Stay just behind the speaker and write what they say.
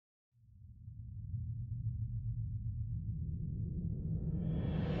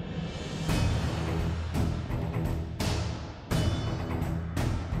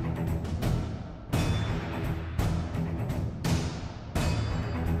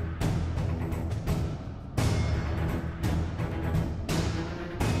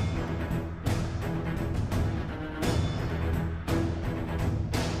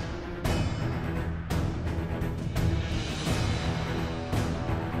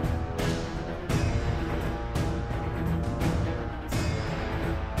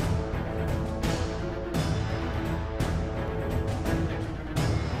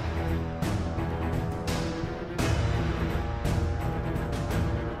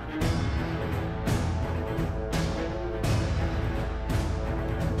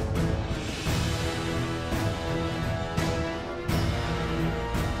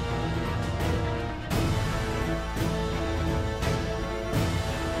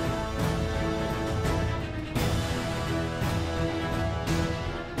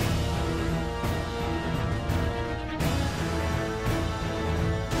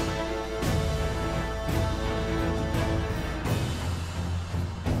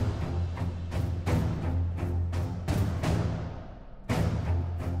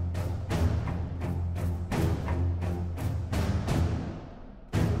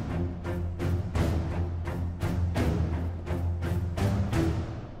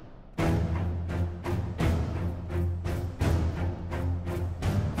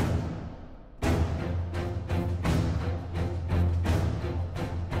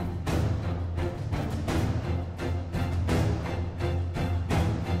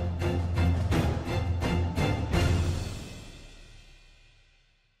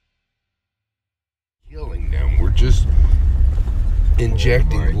just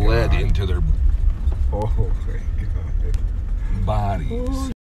injecting lead into their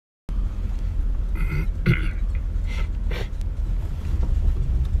bodies.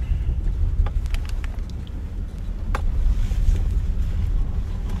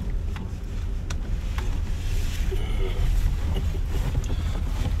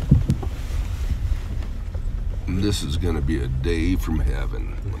 This is going to be a day from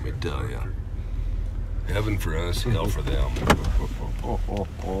heaven, let me tell you. Heaven for us, hell for them.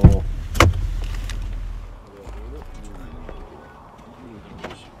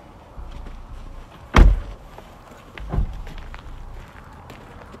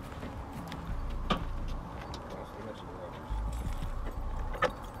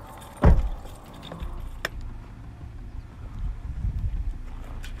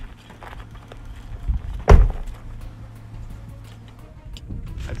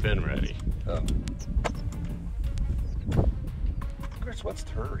 I've been ready. Chris, what's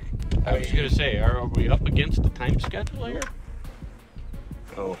Prairie? I was going to say, are we up against the time schedule here?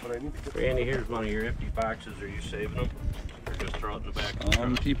 Oh, but I need to get Randy, here's one of your empty boxes. Are you saving them? Or just throw it in the back of the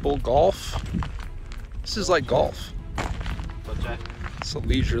truck? People golf. This is like golf. What's that? It's a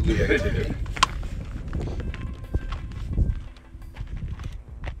leisurely activity.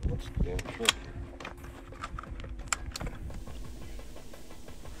 What's the damn truck here?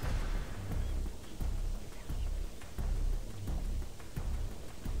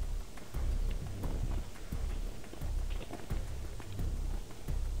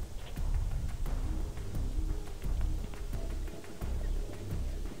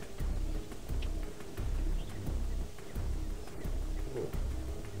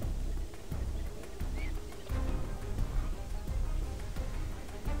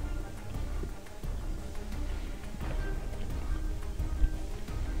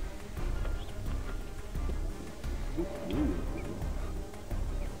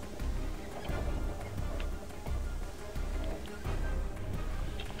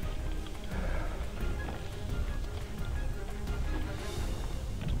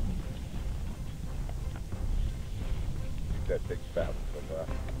 That big fat one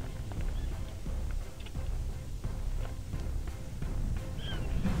from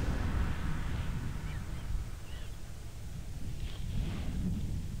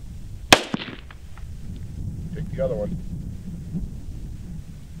Take the other one.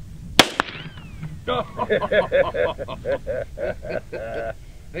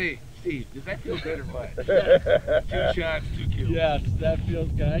 Hey, Steve, does that feel good or what? 2 shots, 2 kills. Yes, that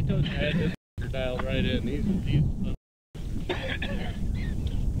feels good. I told you I had this dialed right in. These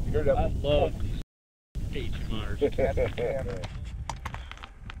I love these HMRs.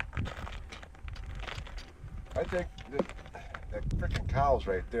 I think that freaking cow's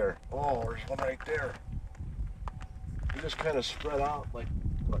right there. Oh, there's one right there. They just kind of spread out like,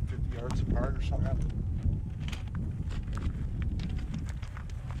 what, 50 yards apart or something?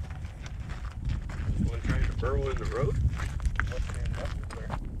 One trying to burrow in the road?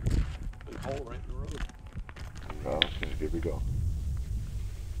 A hole right in the road. Oh, okay, here we go.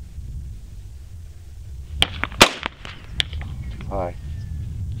 Too high.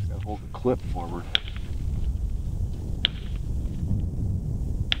 Gotta hold the clip forward.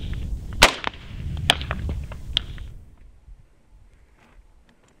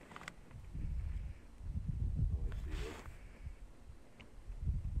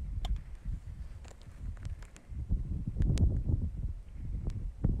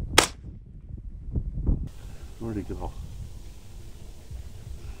 Where'd he go?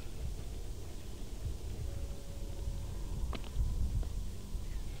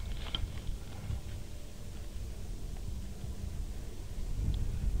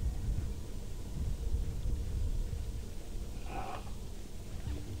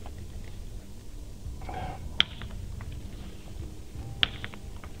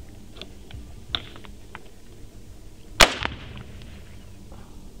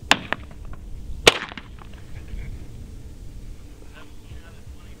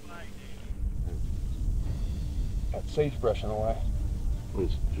 Sagebrush in the way.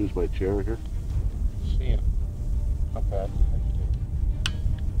 Here's my chair here. See him. Not bad.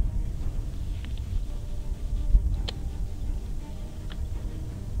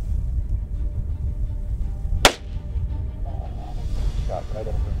 Shot right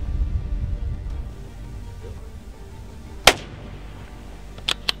over.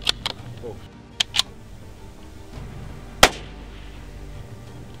 Oh.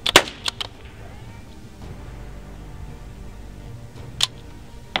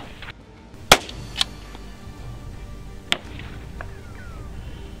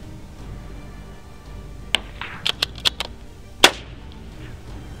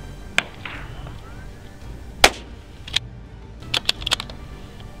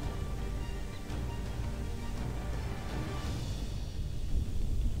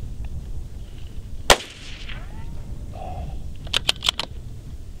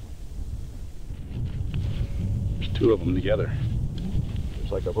 Two of them together.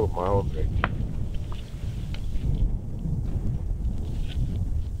 It's like a little mound right there.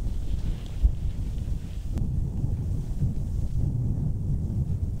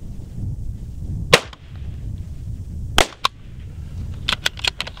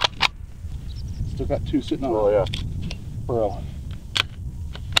 Still got two sitting on Oh yeah. burrow.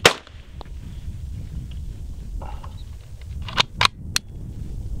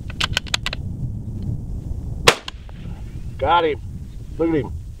 Got him. Look at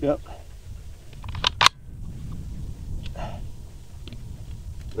him. Yep.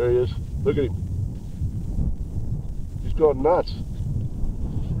 There he is. Look at him. He's going nuts.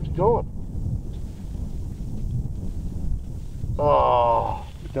 Where's he going? Oh.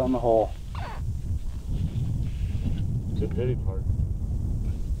 Down the hole. Didn't hit him hard.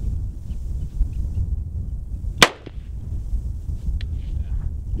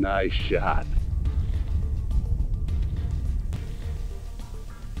 Nice shot.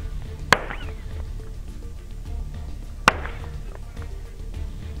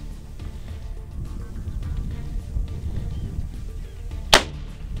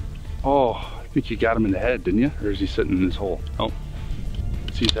 Oh, I think you got him in the head, didn't you? Or is he sitting in this hole? Oh,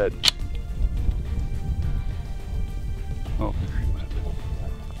 see his head. Oh, there he went.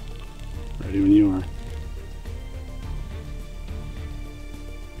 Ready when you are.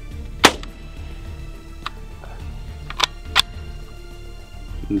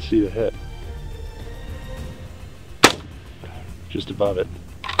 Didn't see the hit. Just above it.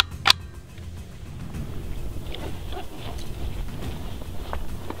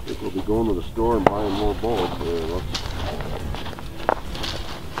 I think we'll be going to the store and buying more bullets. Look.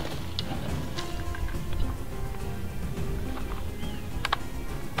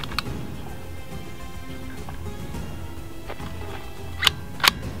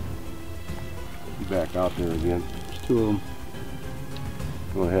 Back out there again. There's two of them.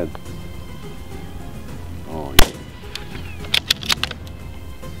 Go ahead. Oh yeah.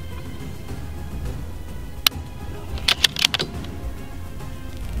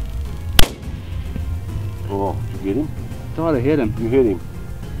 Oh, did you get him? Thought I hit him. You hit him.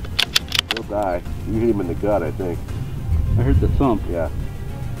 He'll die. You hit him in the gut, I think. I heard the thump. Yeah.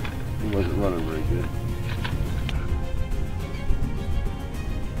 He wasn't running very good.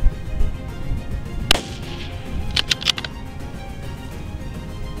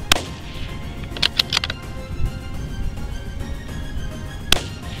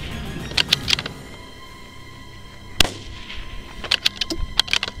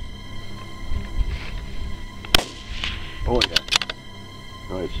 Oh yeah.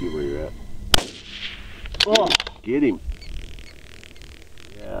 Now I see where you're at. Oh, get him.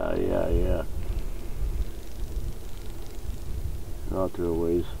 Yeah. Out there a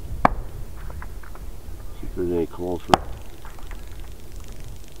ways. See if there's any closer.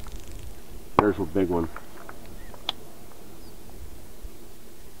 There's a big one.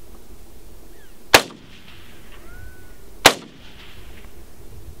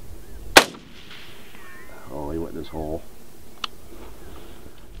 Oh, he went in this hole.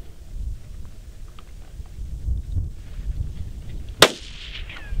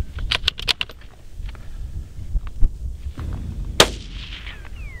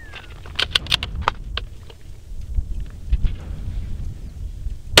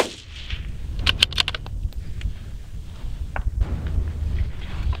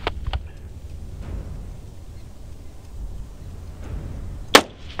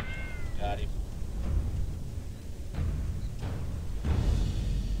 Got him.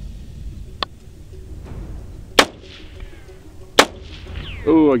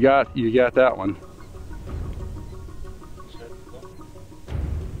 Oh, you got that one.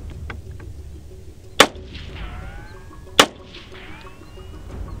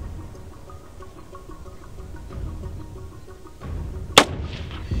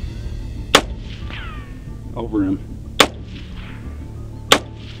 Over him.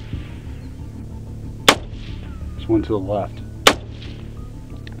 There's one to the left.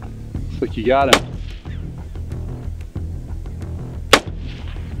 Looks like you got him.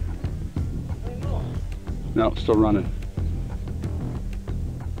 No, still running.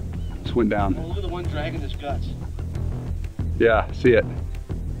 Just went down. Oh, look at the one dragging his guts. Yeah, see it.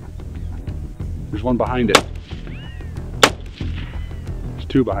 There's one behind it. There's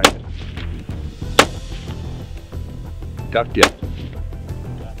two behind it. Ducked you.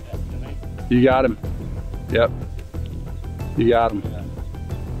 You got him. Yep. You got him.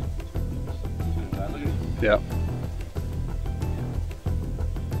 Yep.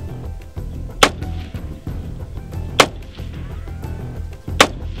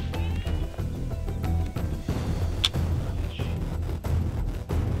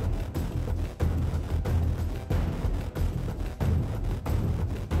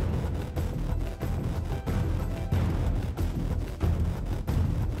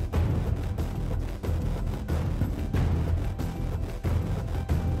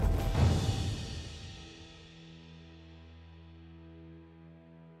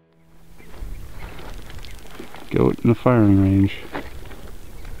 Goat in the firing range.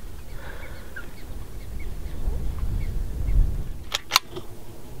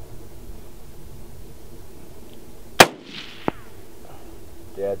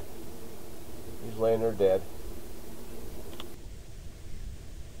 Dead. He's laying there dead.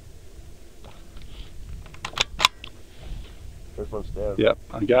 First one's dead. Yep,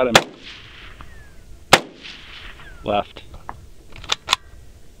 I got him. Left.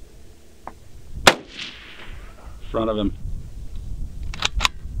 Front of him.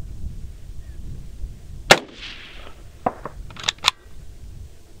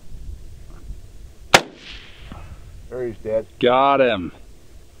 There, he's dead. Got him.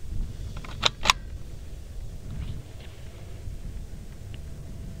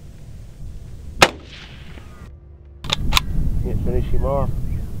 Can't finish him off.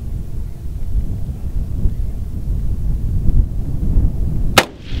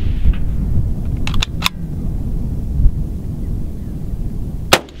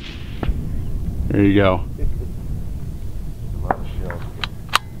 There you go. A lot of shells.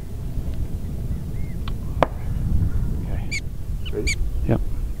 Okay. Ready? Yep.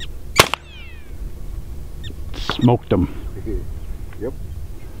 Smoked him. Yep.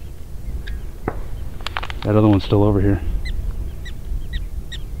 That other one's still over here.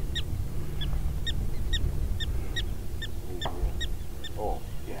 Oh,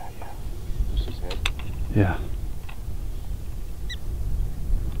 yeah, yeah. This is his head. Yeah.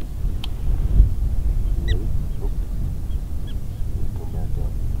 Ready? Oh. Come back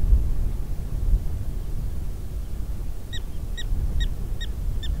up.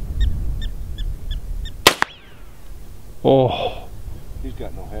 Oh. He's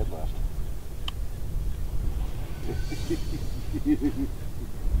got no head left.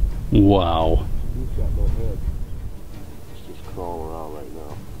 Wow. He's got no head. He's just crawling around right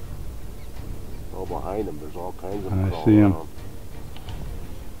now. All behind him, there's all kinds of them I crawling see him. around.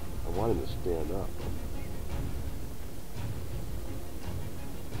 I want him to stand up.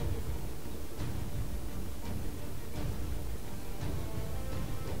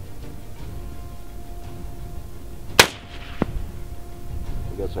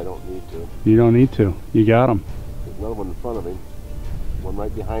 I guess I don't need to. You don't need to. You got him. There's another one in front of him. One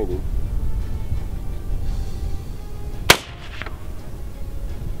right behind him.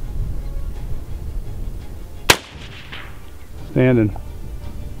 Standing.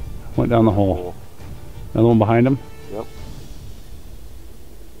 Went down the hole. Another one behind him? Yep.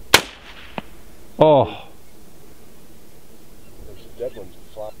 Oh. There's some dead ones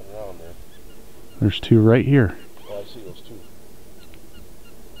flopping around there. There's two right here. Oh, I see those two.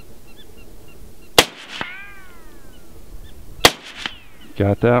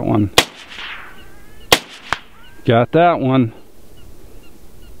 Got that one. Got that one.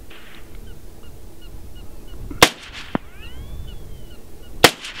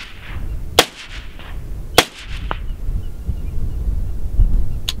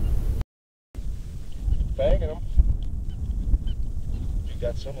 Bagging them. You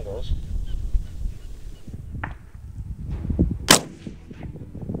got some of those.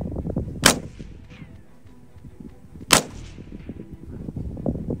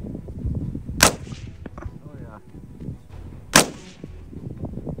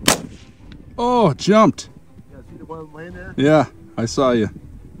 Oh, jumped. Yeah, see the one laying there? Yeah, I saw you.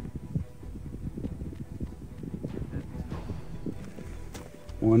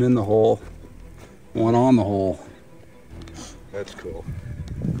 One in the hole, one on the hole. That's cool.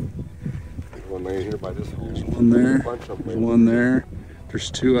 There's one laying here by this hole. There's one there, A bunch of them there's laying one there,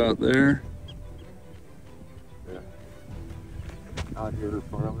 there's two out there. Yeah. Out here in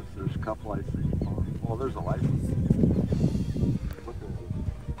front of us, there's a couple I see. Oh, there's a license. Look at it.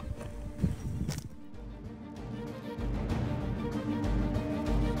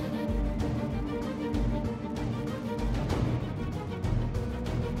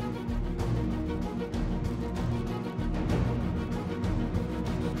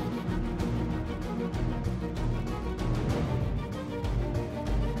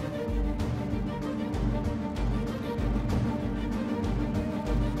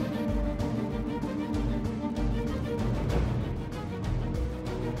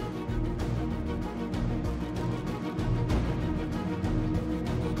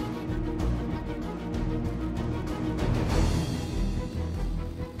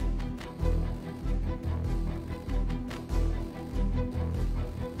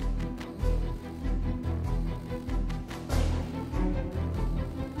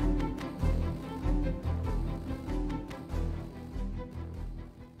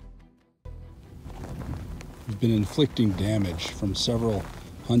 Been inflicting damage from several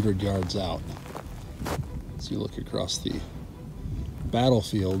hundred yards out. As you look across the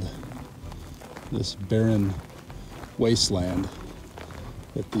battlefield, this barren wasteland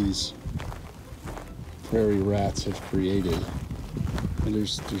that these prairie rats have created, and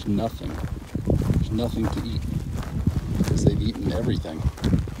there's nothing to eat because they've eaten everything.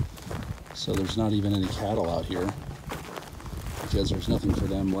 So there's not even any cattle out here because there's nothing for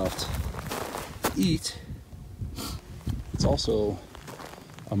them left to eat. It's also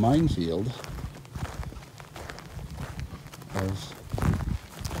a minefield of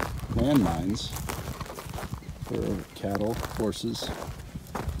landmines for cattle, horses,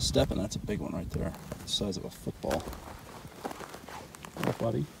 stepping. That's a big one right there, the size of a football. Oh,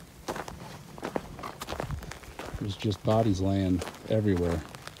 buddy. There's just bodies laying everywhere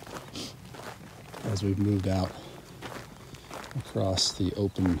as we've moved out across the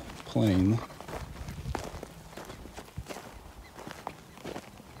open plain.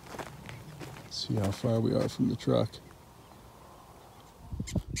 See how far we are from the truck.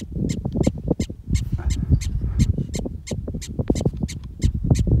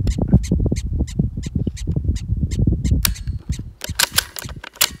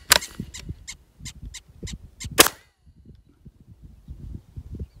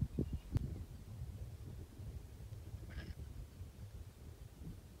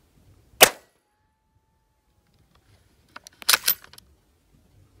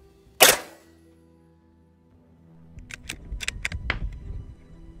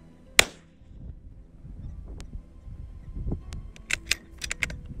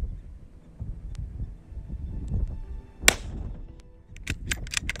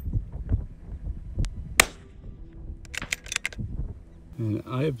 And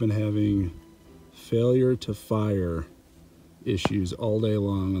I have been having failure to fire issues all day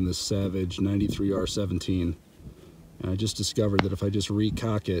long on this Savage 93R17. And I just discovered that if I just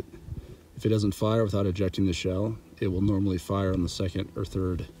recock it, if it doesn't fire without ejecting the shell, it will normally fire on the second or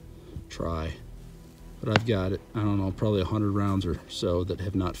third try. But I've got it, I don't know, probably 100 rounds or so that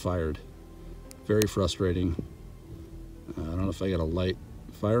have not fired. Very frustrating. I don't know if I got a light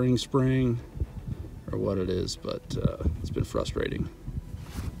firing spring or what it is, but it's been frustrating.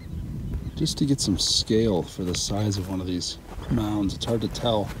 Just to get some scale for the size of one of these mounds, it's hard to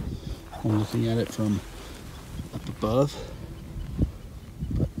tell when looking at it from up above,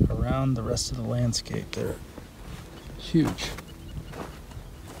 but around the rest of the landscape they're huge,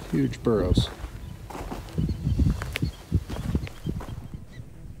 huge burrows.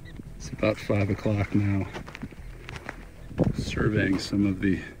 It's about 5 o'clock now. Surveying some of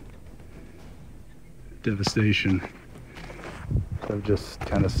the devastation. I've just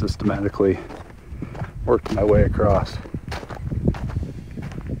kind of systematically worked my way across.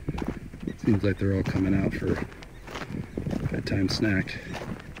 It seems like they're all coming out for bedtime snack.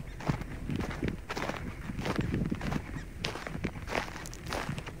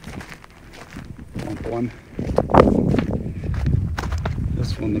 Bump one.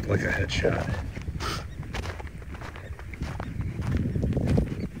 This one looked like a headshot.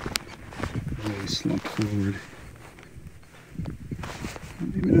 Really slumped forward.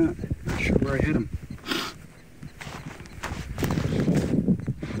 Maybe not. Not sure where I hit him.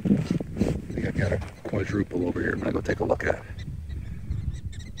 I think I've got a quadruple over here. I'm gonna go take a look at it.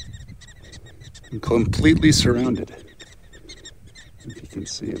 I'm completely surrounded. If you can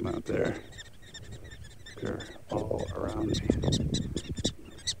see them out there, they're all around me.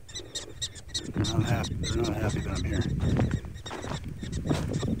 They're not happy. They're not happy that I'm here.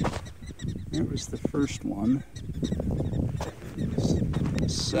 There was the first one. The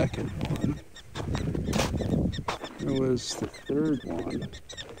second one. There was the third one.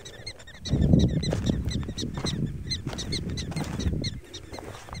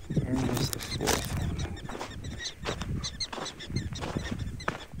 Where was the fourth one?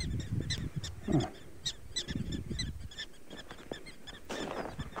 Huh.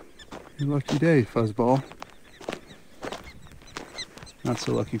 Your lucky day, Fuzzball. Not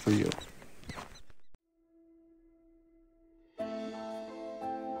so lucky for you.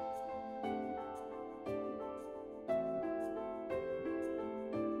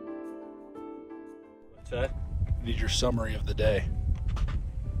 That? Need your summary of the day.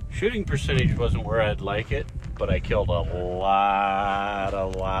 Shooting percentage wasn't where I'd like it, but I killed a lot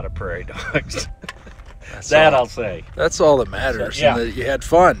of prairie dogs. That I'll say. That's all that matters. So, yeah. And that you had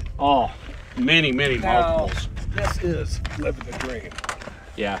fun. Oh, many multiples. This is living the dream.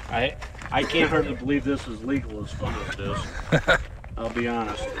 Yeah, I can't hardly believe this is legal as fun as it is. I'll be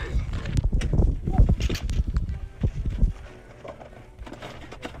honest.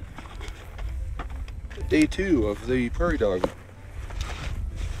 Day 2 of the Prairie Dog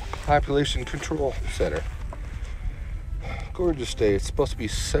Population Control Center. Gorgeous day. It's supposed to be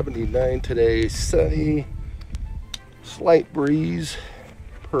 79 today, sunny, slight breeze,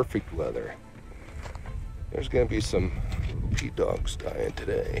 perfect weather. There's gonna be some pea dogs dying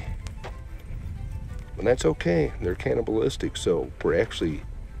today. And that's okay, they're cannibalistic, so we're actually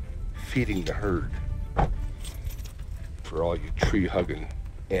feeding the herd for all you tree-hugging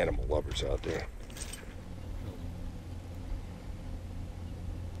animal lovers out there.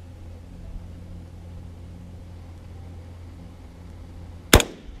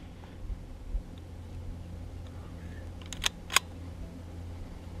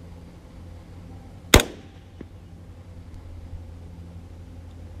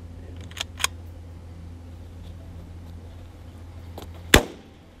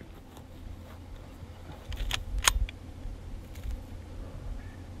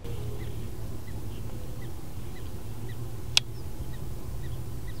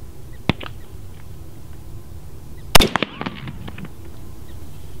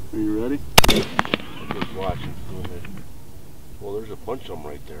 Are you ready? I'm just watching. Go ahead. Well, there's a bunch of them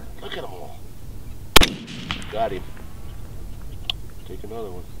right there. Look at them all. Got him. Take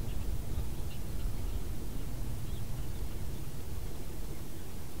another one.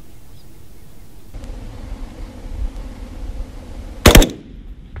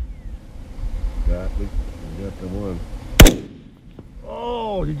 Got the one.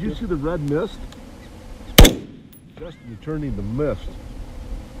 Oh, did you see the red mist? Just turning the mist.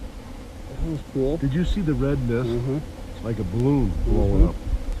 That was cool. Did you see the red mist? Mm-hmm. Like a balloon blowing up.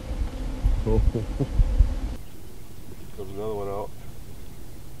 Oh. Comes another one out.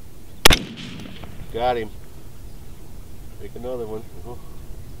 Got him. Take another one. Oh.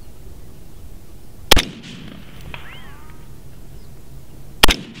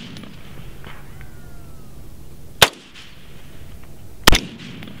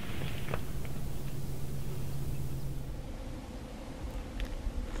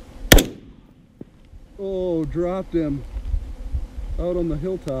 Oh, dropped him out on the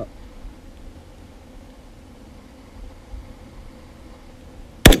hilltop.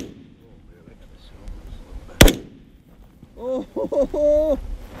 Oh,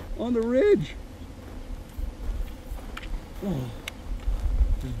 on the ridge. Oh,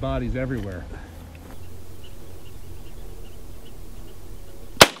 his body's everywhere.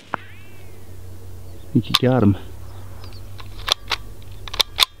 I think you got him.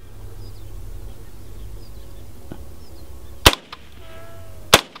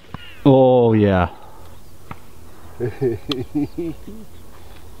 Oh, yeah. Big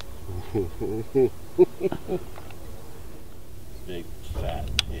fat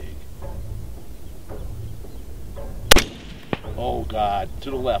pig. Oh God,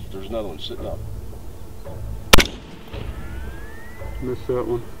 to the left, there's another one sitting up. Missed that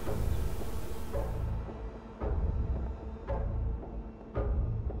one.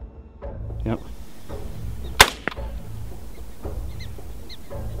 Yep.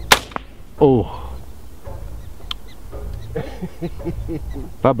 Oh.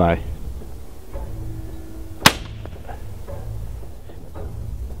 Bye-bye.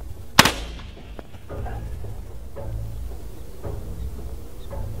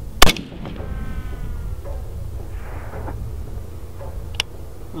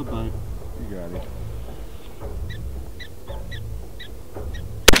 Bye-bye. You got it.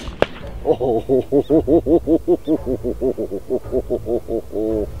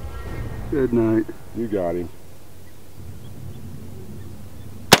 Oh. Good night. You got him.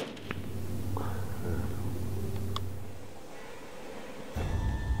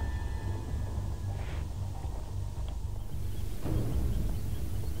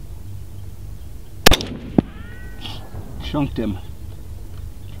 Chunked him.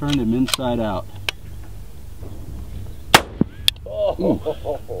 Turned him inside out.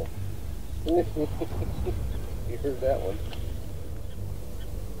 Oh. You heard that one.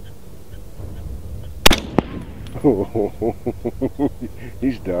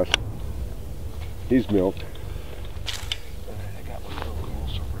 He's dust. He's milk. I got one a little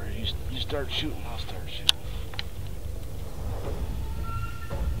closer for you. You start shooting, I'll start shooting.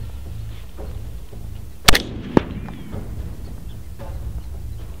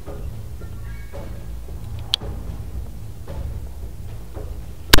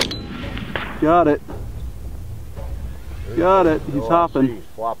 Got it. Got it. He's hopping. He's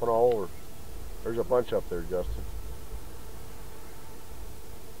flopping all over. There's a bunch up there, Justin.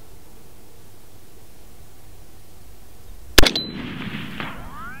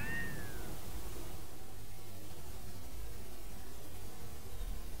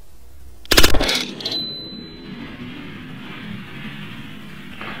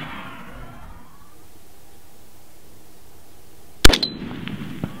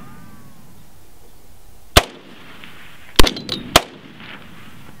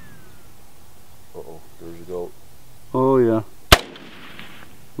 Oh yeah.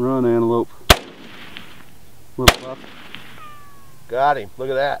 Run, antelope. Little pup. Got him. Look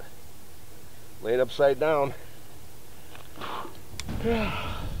at that. Laying upside down.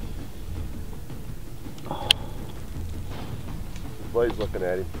 Buddy's looking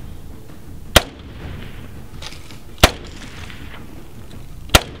at him.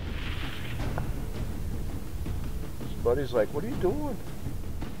 Buddy's like, what are you doing?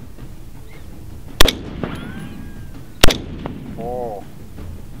 Oh.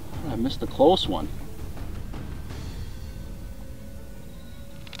 I missed a close one.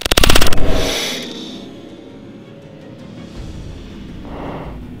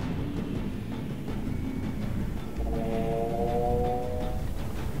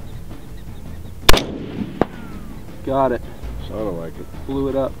 Got it. Sounded like it. Blew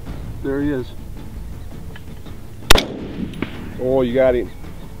it up. There he is. Oh, you got him.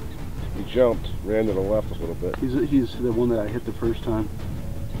 He jumped, ran to the left a little bit. He's the one that I hit the first time.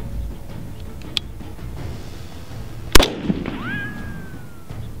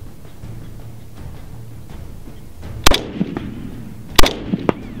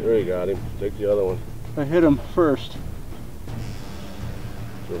 There you got him. Take the other one. I hit him first.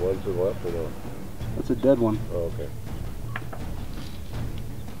 Is there one to the left or no? That's a dead one. Oh, okay.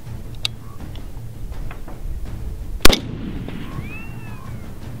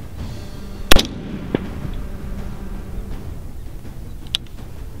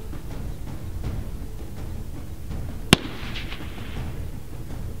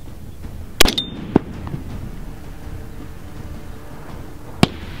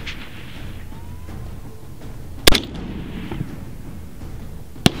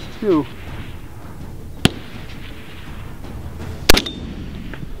 Two.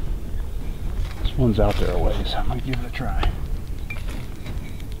 This one's out there a ways. I might give it a try.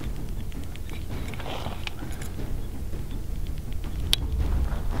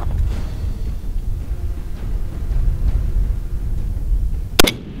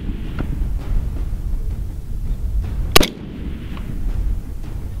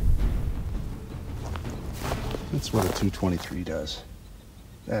 That's what a 223 does.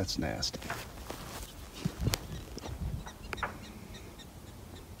 That's nasty.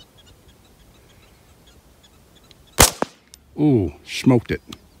 Ooh, smoked it.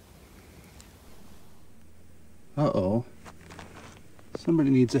 Uh-oh. Somebody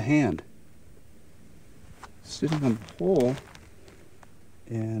needs a hand. Sitting on the pole,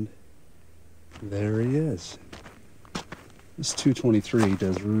 and there he is. This 223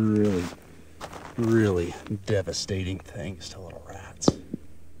 does really, really devastating things to little rats.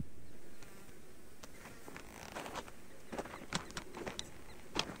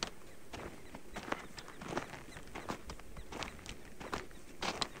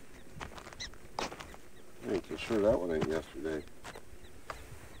 I ain't for sure that one ain't yesterday.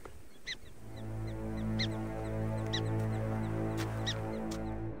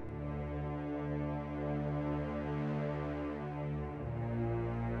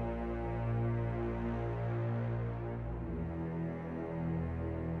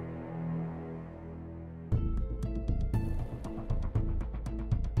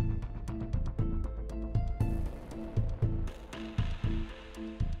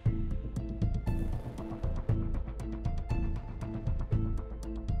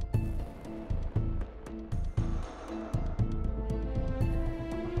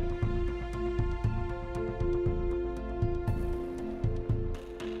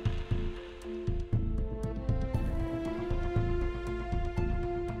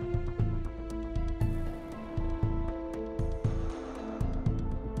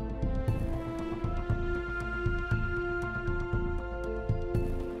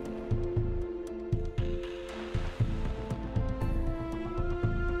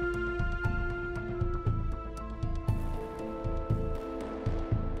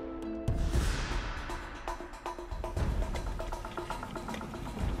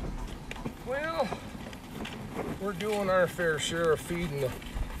 Well, we're doing our fair share of feeding the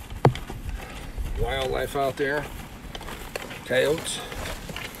wildlife out there. Coyotes,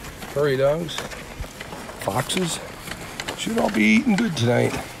 prairie dogs, foxes. Should all be eating good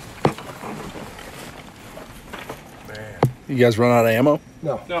tonight. Man. You guys run out of ammo?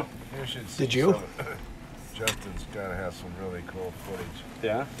 No. No. You should see. Did you? Justin's gotta have some really cool footage.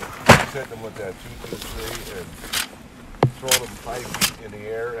 Yeah. He's hitting them with that 223 and throwing them 5 feet in the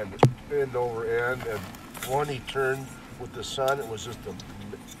air and end over end. And one he turned with the sun, it was just a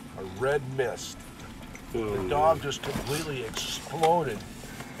red mist. The dog just completely exploded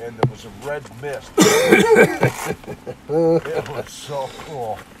and there was a red mist. It was so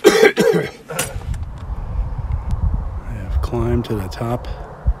cool. climb to the top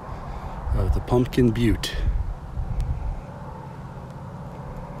of the Pumpkin Butte.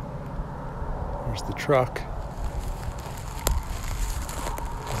 There's the truck.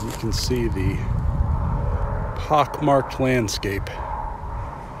 As you can see, the pockmarked landscape.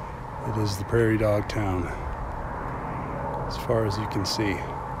 It is the prairie dog town, as far as you can see.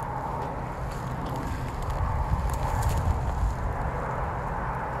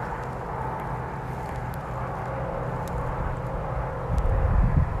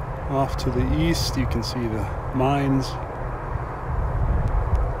 Off to the east, you can see the mines.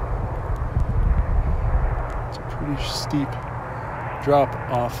 It's a pretty steep drop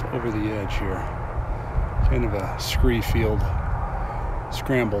off over the edge here. Kind of a scree field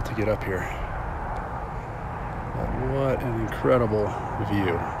scramble to get up here. But what an incredible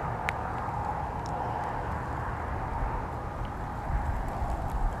view.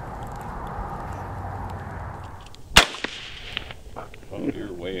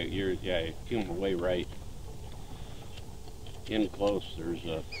 Yeah, you're way right. In close, there's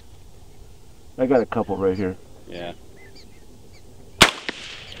a... I got a couple right here. Yeah.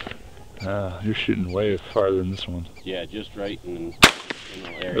 You're shooting way farther than this one. Yeah, just right in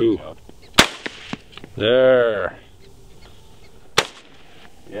there Ooh. you go. There.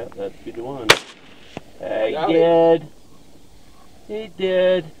 Yeah, that's a good one. He did. He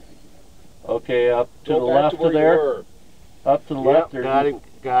did. Okay, up to the left of there. Up to the left. There's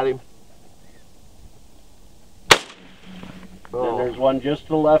Got him. Then there's one just to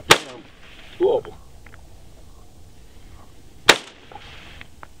the left of him. Two of them.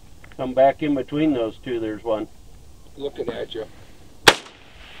 Come back in between those two, there's one. Looking at you.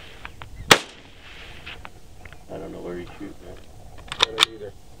 I don't know where he's shooting at. I don't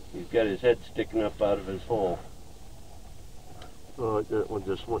either. He's got his head sticking up out of his hole. Oh, that one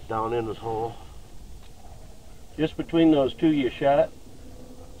just went down in his hole. Just between those two you shot.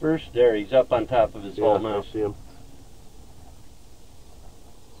 First, there, he's up on top of his hole now. I see him.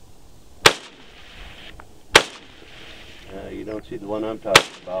 You don't see the one I'm talking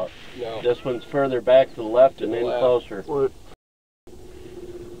about. No. This one's further back to the left and in closer. What?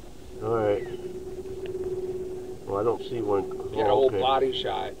 All right. Well, I don't see one. Get a whole body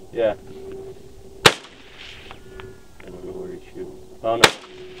shot. Yeah. I don't know where he's shooting. Oh no.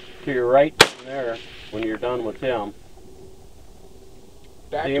 To your right there when you're done with him.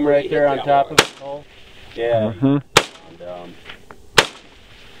 Back See him right there on top of his hole? Yeah. Found him.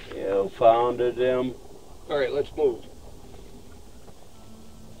 You founded him. All right, let's move.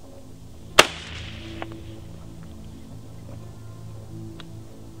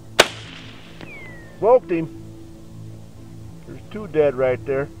 Smoked him. There's two dead right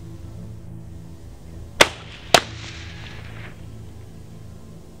there.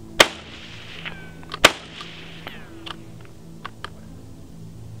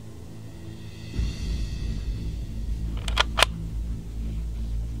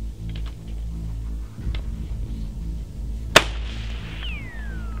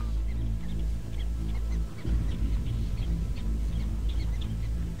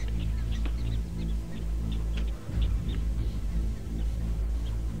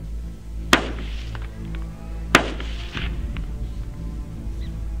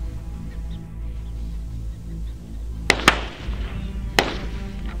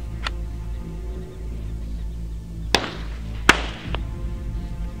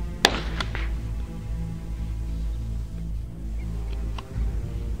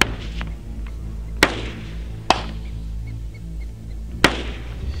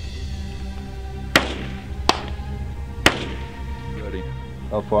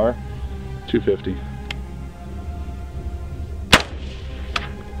 How far? 250.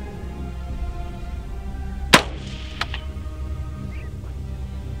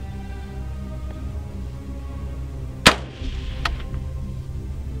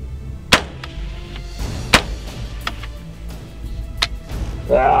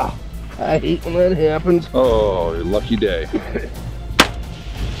 Ah, I hate when that happens. Oh, your lucky day.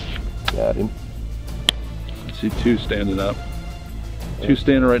 Got him. I see two standing up. Two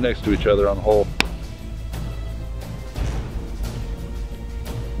standing right next to each other on the hole.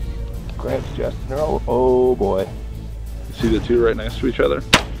 Grant's just no. Oh boy. You see the two right next to each other?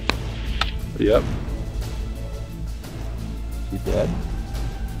 Yep. He dead?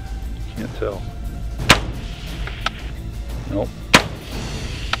 Can't tell. Nope.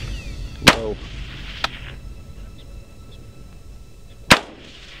 Low.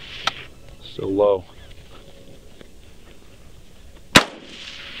 Still low.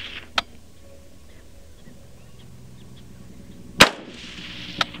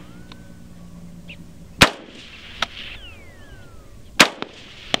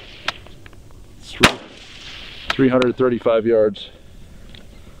 335 yards.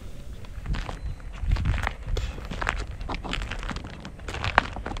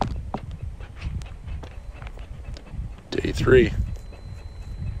 Day 3.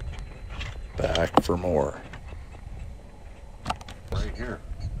 Back for more. Right here.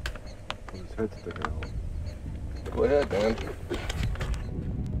 His head's sticking out. Go ahead, man.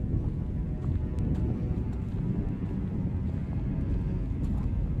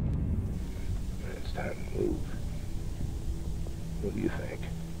 It's time to move. What do you think?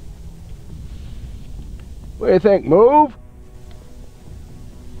 What do you think? Move?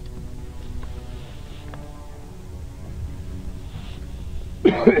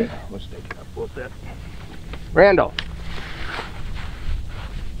 Let's take it up a little bit. Randall.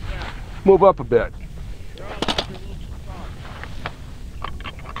 Move up a bit.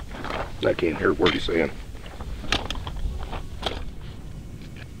 I can't hear what he's saying.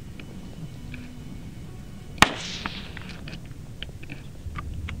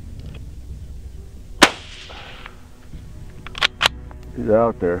 He's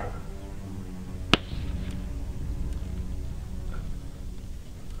out there.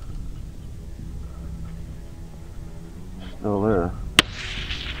 Still there.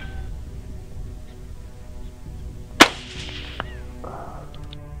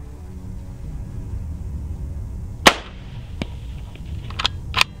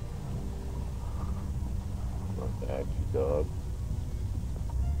 Back, you dog.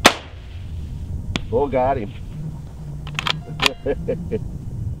 Oh, got him.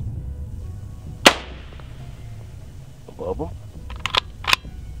 Above him.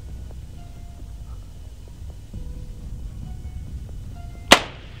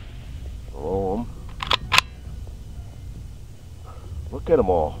 Below him. Look at them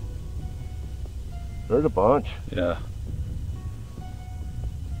all. There's a bunch. Yeah.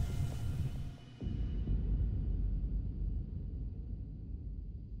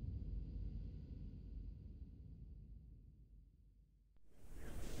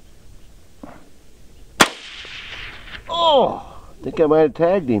 Oh, I think I might have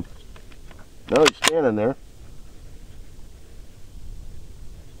tagged him. No, he's standing there.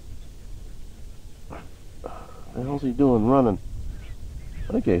 What the hell's he doing running?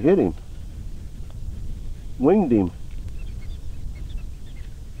 I think I hit him. Winged him.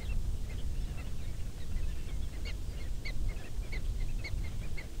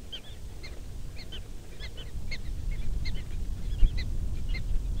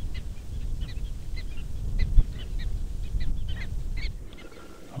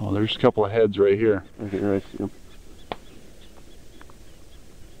 Oh, there's a couple of heads right here. Right here, I see him.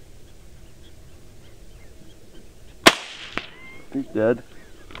 He's dead.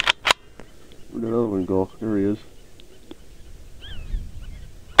 Where'd another one go? There he is.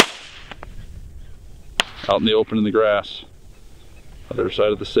 Out in the open in the grass. Other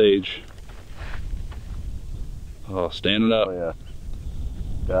side of the sage. Oh, standing up. Oh yeah.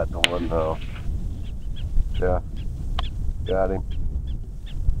 Got the one now. Yeah. Got him.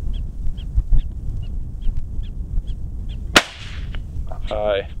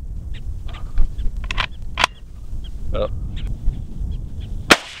 Hi. Oh.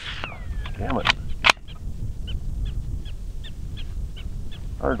 Damn it.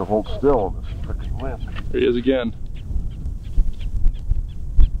 Hard to hold still in this freaking wind. There he is again.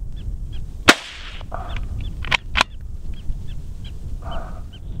 I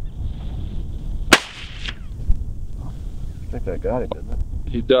think I got him, didn't it?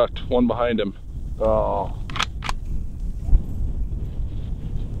 He ducked, one behind him. Oh.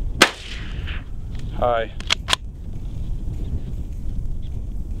 Hi.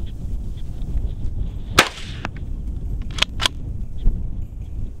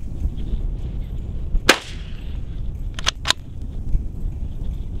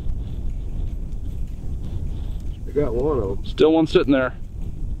 I got one of them. Still one sitting there.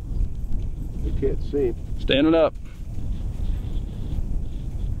 You can't see. Standing up.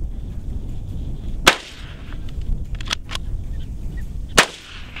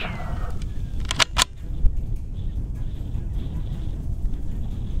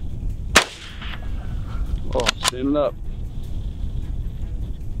 Oh, standing up.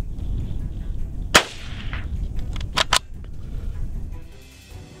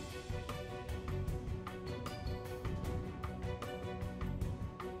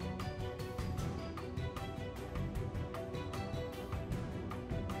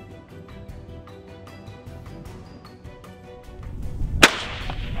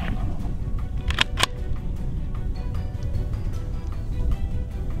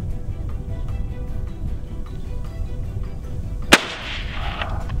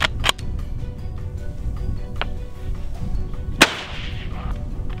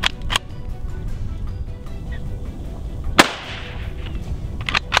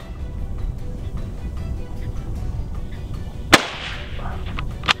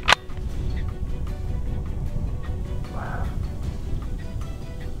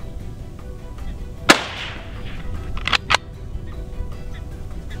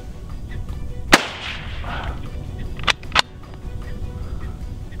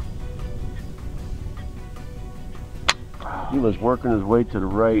 was working his way to the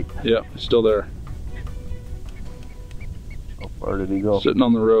right. Yeah, he's still there. How far did he go? Sitting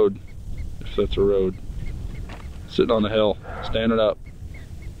on the road, if that's a road. Sitting on the hill, standing up.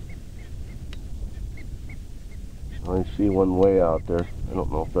 I see one way out there. I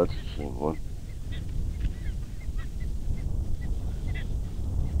don't know if that's the same one.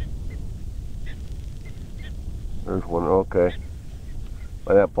 There's one, okay.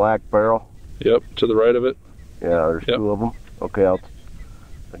 By that black barrel? Yep, to the right of it. Yeah, there's Yep. two of them. Okay, I'll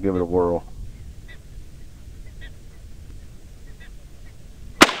give it a whirl.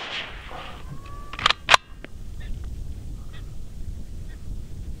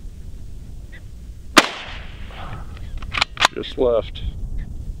 Just left.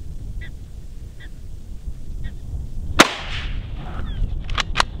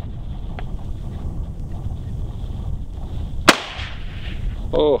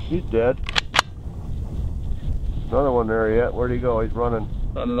 Oh, He's dead. Another one there yet. Where'd he go? He's running.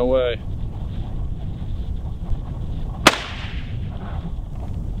 running away.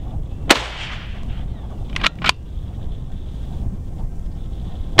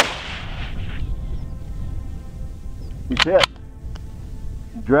 He's hit.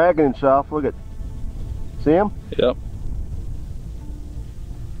 He's dragging himself. Look at. See him? Yep.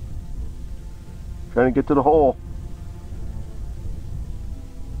 Trying to get to the hole.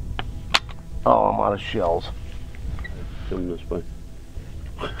 Oh, I'm out of shells. Come this way.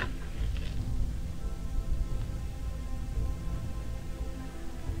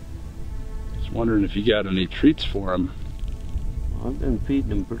 Just wondering if you got any treats for him. I've been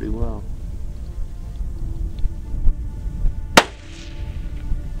feeding him pretty well.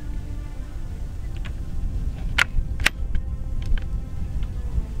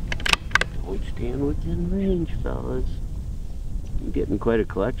 Don't stand within range, fellas. I'm getting quite a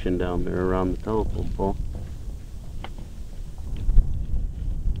collection down there around the telephone pole.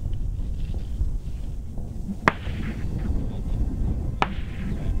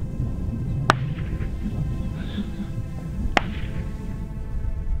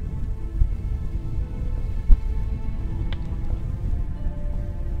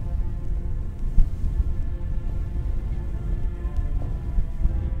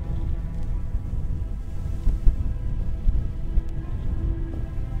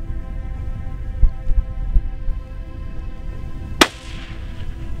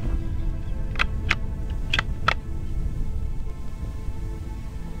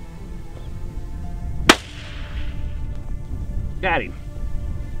 Got him.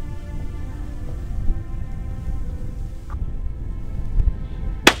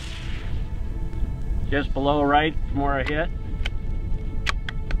 Just below right from where I hit.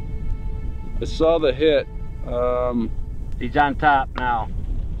 I saw the hit. He's on top now.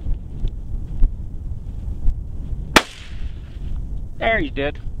 There he's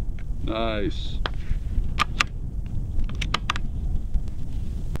dead. Nice.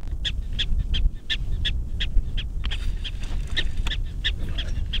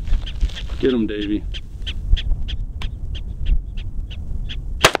 Get him, Davey.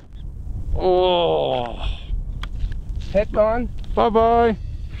 Oh. Head gone? Bye-bye.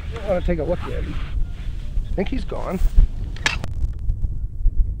 I want to take a look at him. I think he's gone.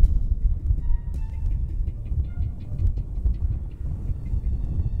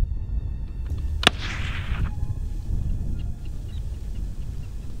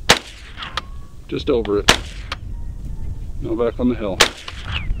 Just over it. Now back on the hill.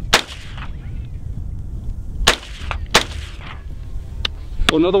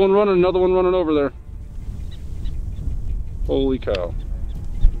 Oh, another one running over there. Holy cow.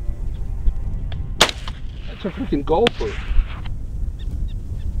 That's a freaking gopher.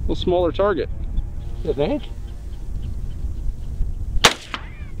 A little smaller target. You think?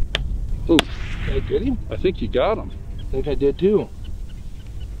 Ooh, Did I get him? I think you got him. I think I did too.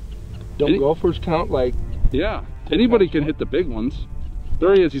 Don't gophers count like... Yeah, anybody can hit the big ones.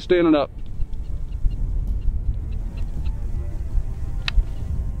 There he is, he's standing up.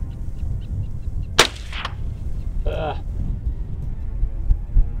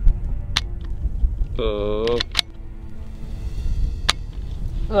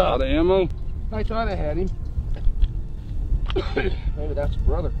 Out of ammo? I thought I had him. Maybe that's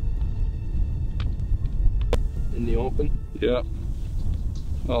brother. In the open? Yeah.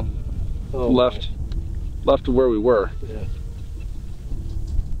 Well, Oh, left of where we were. Yeah.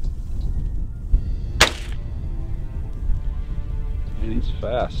 And he's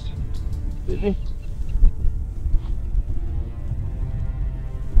fast. Didn't he?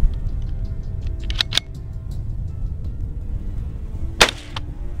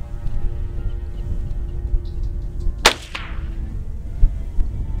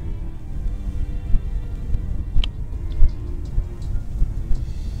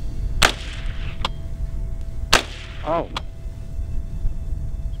 Oh.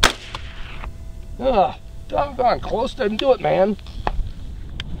 Ugh, doggone close didn't do it, man.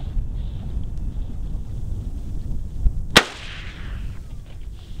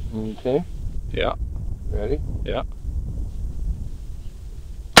 Okay, Yeah. ready? Yeah.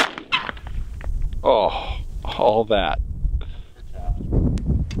 Oh, all that.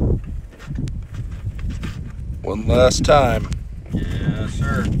 One last time. Yes,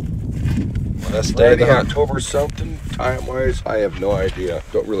 sir. Last day of the Friday, hunt. October something, time-wise, I have no idea.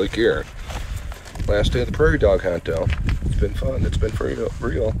 Don't really care. Last day of the prairie dog hunt, though. It's been fun. It's been real.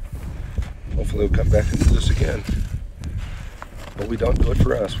 Hopefully we'll come back and do this again. But we don't do it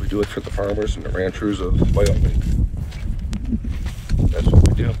for us. We do it for the farmers and the ranchers of Wyoming. That's what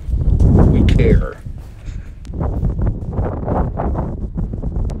we do. We care.